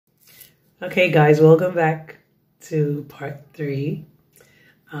Okay, guys, welcome back to part 3.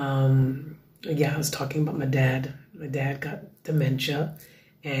 Yeah, I was talking about my dad. My dad got dementia,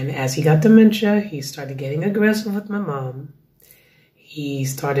 and as he got dementia, he started getting aggressive with my mom. He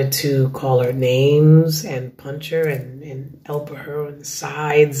started to call her names and punch her and elbow her on the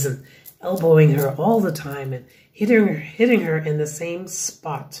sides and elbowing her all the time and hitting her in the same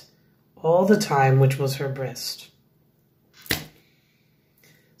spot all the time, which was her breast.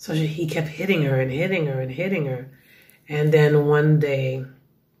 So he kept hitting her and hitting her and hitting her. And then one day,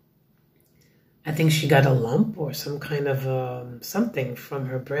 I think she got a lump or some kind of something from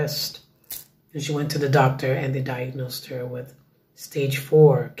her breast. And she went to the doctor and they diagnosed her with stage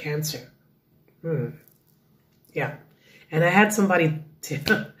 4 cancer. Yeah. And I had somebody,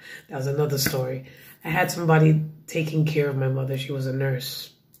 that was another story. I had somebody taking care of my mother. She was a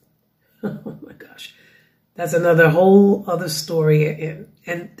nurse. Oh my gosh. That's another whole other story.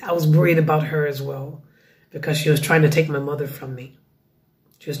 And I was worried about her as well because she was trying to take my mother from me.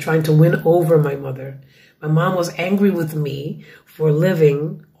 She was trying to win over my mother. My mom was angry with me for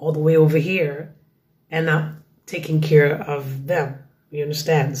living all the way over here and not taking care of them. You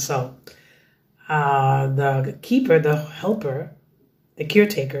understand? So the keeper, the helper, the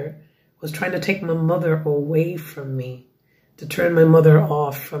caretaker was trying to take my mother away from me, to turn my mother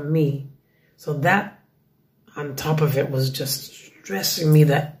off from me. So that on top of it was just stressing me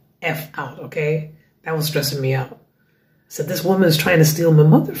the F out, okay? That was stressing me out. I said, this woman is trying to steal my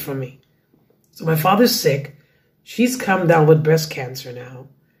mother from me. So my father's sick. She's come down with breast cancer now.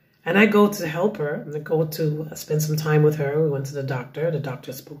 And I go to help her. And I go to spend some time with her. We went to the doctor. The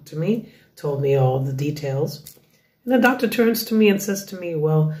doctor spoke to me, told me all the details. And the doctor turns to me and says to me,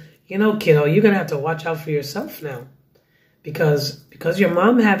 well, you know, kiddo, you're going to have to watch out for yourself now. Because your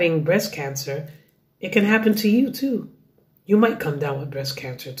mom having breast cancer, it can happen to you too. You might come down with breast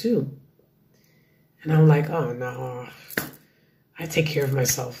cancer too. And I'm like, oh no, I take care of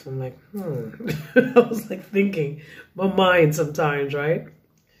myself. I'm like, I was like thinking, my mind sometimes, right?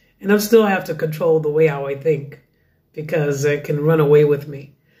 And I still have to control the way how I think because it can run away with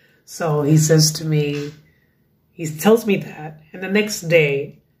me. So he says to me, he tells me that. And the next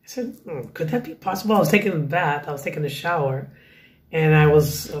day, I said, could that be possible? I was taking a bath. I was taking a shower. And I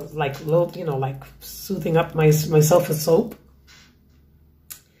was like, you know, like soothing up myself with soap.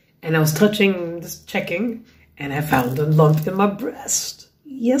 And I was touching, just checking, and I found a lump in my breast.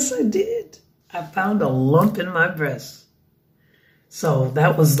 Yes, I did. I found a lump in my breast. So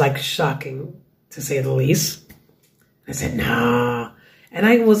that was like shocking, to say the least. I said, nah. And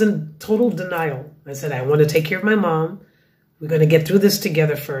I was in total denial. I said, I want to take care of my mom. We're going to get through this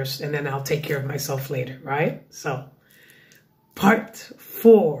together first, and then I'll take care of myself later, right? So part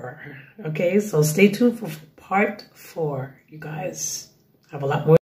 4. Okay, so stay tuned for part 4, you guys. I have a lot more.